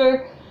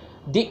after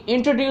the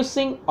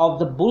introducing of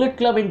the Bullet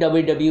Club in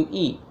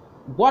WWE?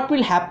 What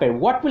will happen?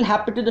 What will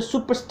happen to the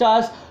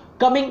superstars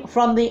coming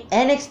from the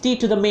NXT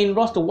to the main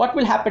roster? What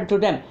will happen to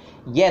them?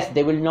 Yes,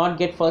 they will not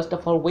get, first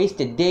of all,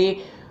 wasted.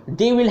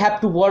 They will have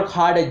to work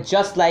harder,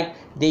 just like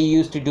they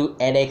used to do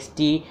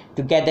NXT,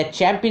 to get the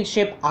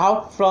championship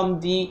out from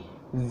the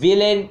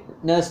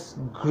villainous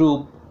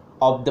group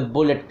of the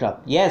Bullet Club.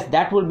 Yes,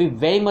 that will be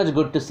very much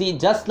good to see.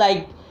 Just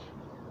like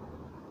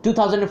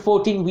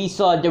 2014, we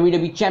saw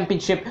WWE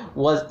Championship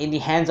was in the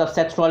hands of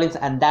Seth Rollins,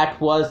 and that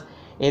was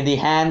in the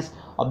hands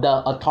of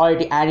the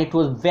Authority, and it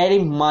was very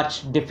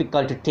much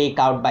difficult to take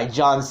out by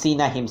John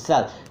Cena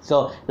himself.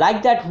 So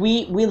like that,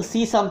 we will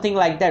see something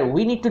like that.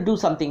 We need to do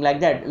something like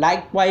that.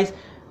 Likewise,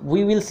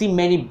 we will see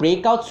many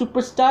breakout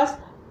superstars.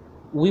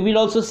 We will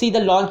also see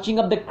the launching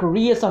of the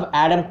careers of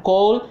Adam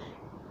Cole,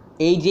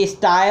 AJ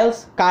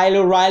Styles, Kyle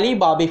O'Reilly,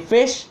 Bobby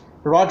Fish,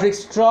 Roderick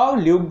Strong,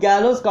 Luke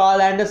Gallows, Carl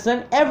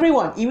Anderson,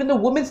 everyone, even the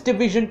women's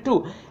division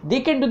too. They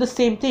can do the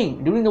same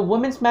thing. During the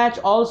women's match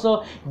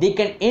also, they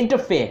can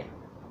interfere.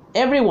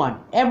 Every one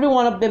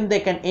of them, they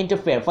can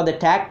interfere. For the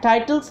tag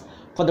titles,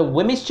 for the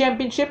women's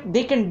championship,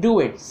 they can do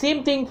it.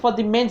 Same thing for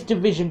the men's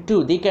division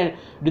too. They can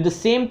do the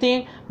same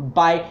thing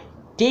by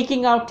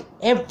taking out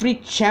every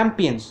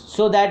champions,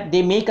 so that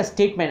they make a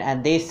statement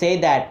and they say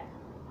that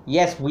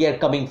yes, we are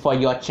coming for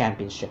your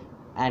championship.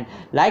 and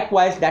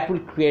likewise that will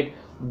create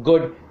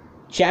good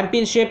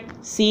championship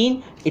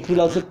scene. It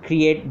will also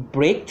create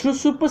breakthrough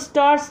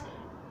superstars,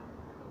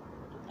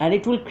 and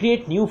it will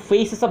create new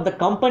faces of the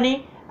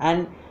company,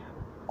 and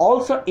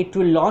also it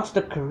will launch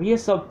the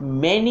careers of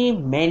many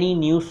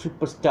new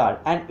superstars,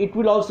 and it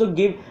will also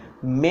give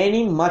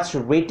much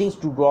ratings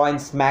to Raw and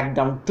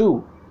SmackDown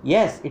too.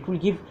 Yes, it will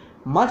give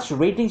much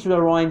ratings to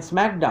the Raw and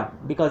SmackDown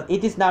because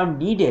it is now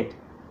needed.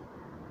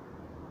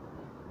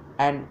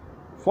 And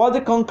for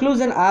the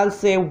conclusion, I'll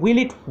say, will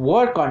it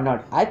work or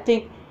not? I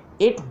think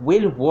it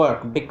will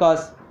work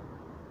because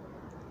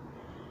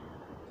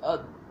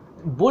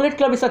Bullet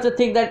Club is such a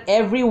thing that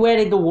everywhere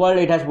in the world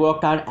it has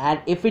worked on,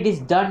 and if it is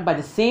done by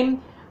the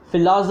same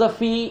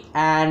philosophy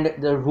and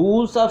the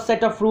rules of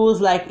set of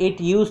rules like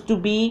it used to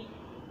be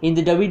in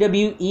the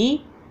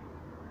WWE,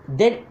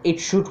 then it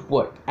should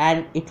work,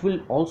 and it will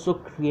also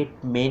create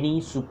many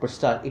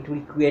superstars. It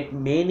will create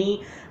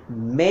many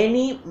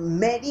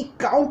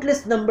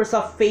countless numbers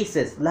of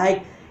faces,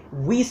 like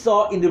we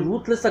saw in the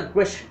Ruthless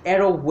Aggression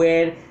era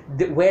where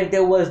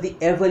there was the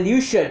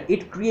Evolution.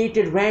 It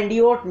created Randy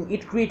Orton,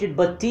 it created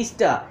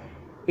Batista,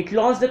 it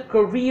launched the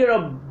career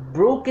of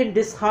broken,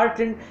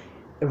 disheartened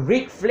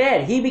Ric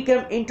Flair. He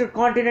became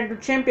Intercontinental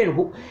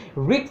Champion.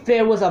 Ric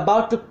Flair was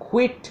about to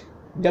quit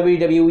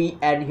WWE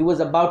and he was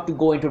about to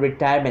go into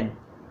retirement,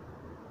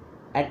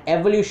 and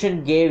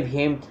Evolution gave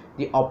him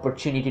the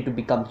opportunity to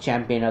become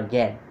champion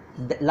again.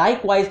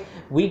 Likewise,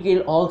 we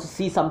will also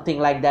see something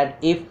like that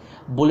if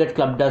Bullet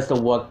Club does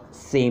the work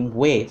same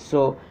way.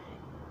 So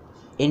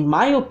in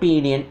my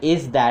opinion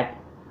is that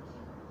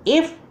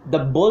if the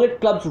Bullet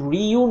Club's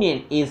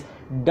reunion is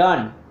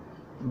done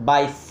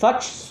by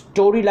such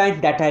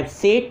storylines that I've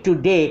said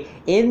today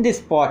in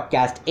this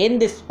podcast, in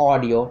this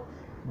audio,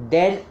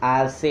 then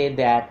I'll say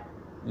that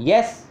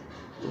yes,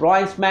 Raw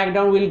and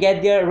SmackDown will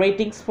get their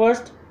ratings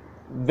first.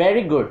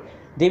 Very good.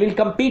 They will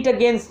compete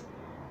against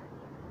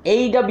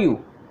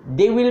AEW.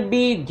 They will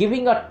be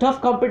giving a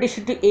tough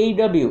competition to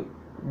AEW.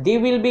 They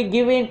will be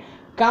giving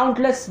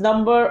countless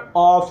number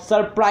of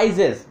surprise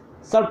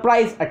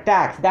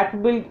attacks that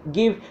will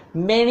give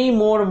many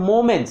more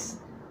moments.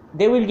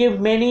 They will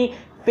give many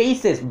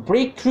faces,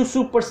 breakthrough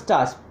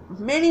superstars,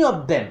 many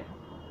of them.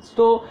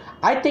 So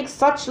I think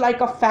such like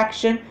a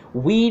faction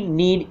we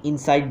need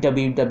inside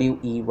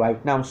WWE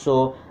right now.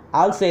 So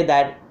I'll say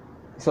that.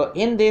 So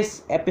in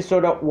this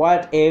episode of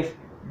What If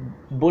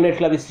Bullet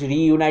Club is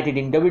reunited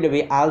in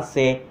WWE, I'll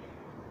say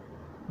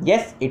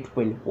yes, it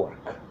will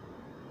work.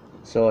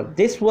 So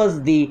this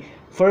was the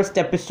first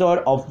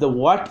episode of the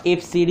What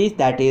If series,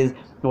 that is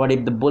what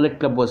if the Bullet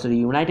Club was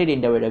reunited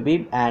in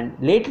WWE. And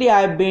lately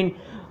I've been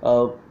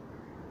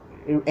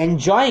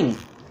enjoying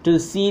to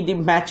see the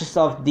matches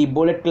of the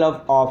Bullet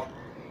Club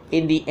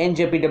in the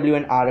NJPW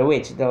and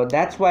ROH. So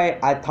that's why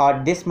I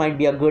thought this might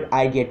be a good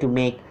idea to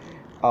make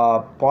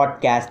a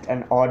podcast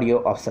and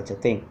audio of such a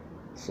thing.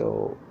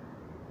 So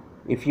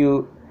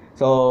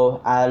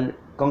I'll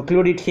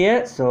conclude it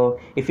here. So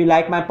if you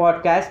like my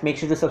podcast, make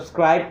sure to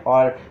subscribe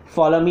or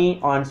follow me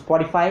on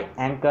Spotify,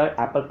 Anchor,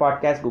 Apple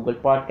Podcasts, Google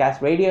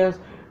Podcasts,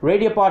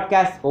 radio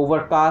podcasts,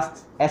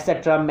 Overcast,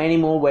 etc. many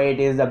more where it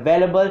is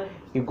available.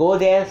 You go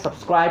there,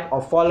 subscribe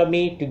or follow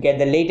me to get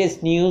the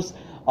latest news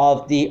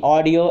of the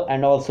audio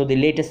and also the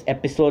latest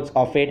episodes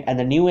of it and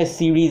the newest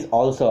series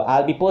also.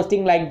 I'll be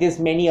posting like this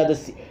many other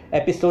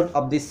episodes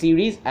of this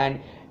series,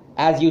 and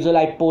as usual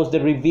I post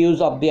the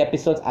reviews of the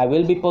episodes I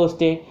will be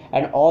posting.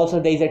 And also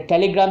there is a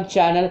Telegram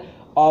channel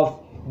of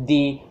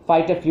the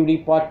Fighter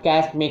Fury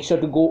podcast. Make sure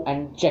to go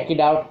and check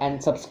it out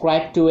and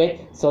subscribe to it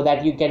so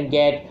that you can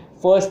get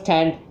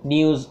first-hand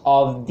news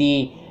of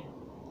the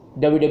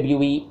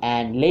WWE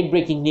and late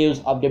breaking news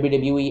of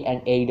WWE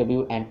and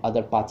AEW and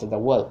other parts of the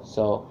world.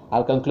 So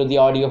I'll conclude the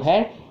audio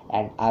here,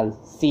 and I'll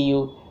see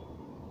you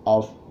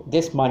of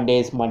this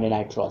Monday's Monday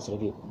Night Raw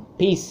review.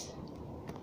 Peace.